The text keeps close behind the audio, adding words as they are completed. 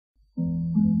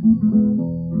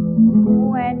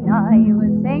When I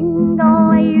was single,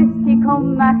 I used to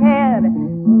come here.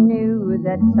 Knew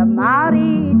that to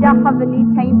marry, I have any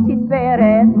time to spare.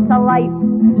 It's a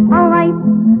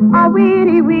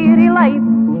weary, weary life.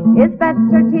 It's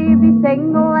better to be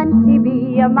single than to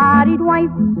be a married wife.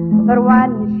 For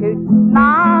one shouts,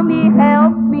 Mommy,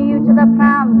 help me out to the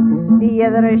pram. The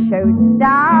other shouts,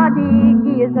 Daddy,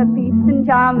 give us a piece and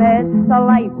jam. It's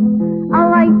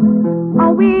a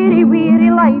weary,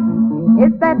 weary life.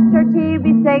 It's better to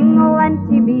be single than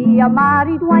to be a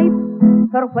married wife.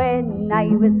 For when I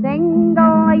was single,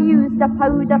 I used a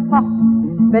powder puff,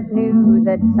 but knew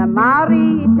that I'm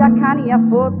married, I can't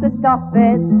afford to stop.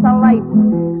 It's a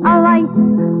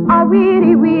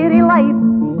weary, weary life.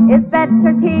 It's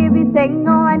better to be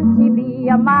single than to be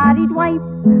a married wife.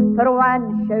 For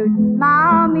one shouts,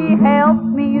 Mommy, help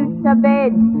me out to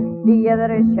bed. The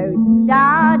other shouts,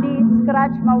 Daddy,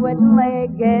 scratch my wooden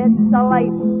leg. It's a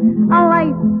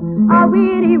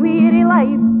weary, weary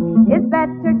life. It's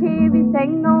better to be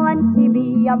single than to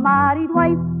be a married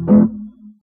wife.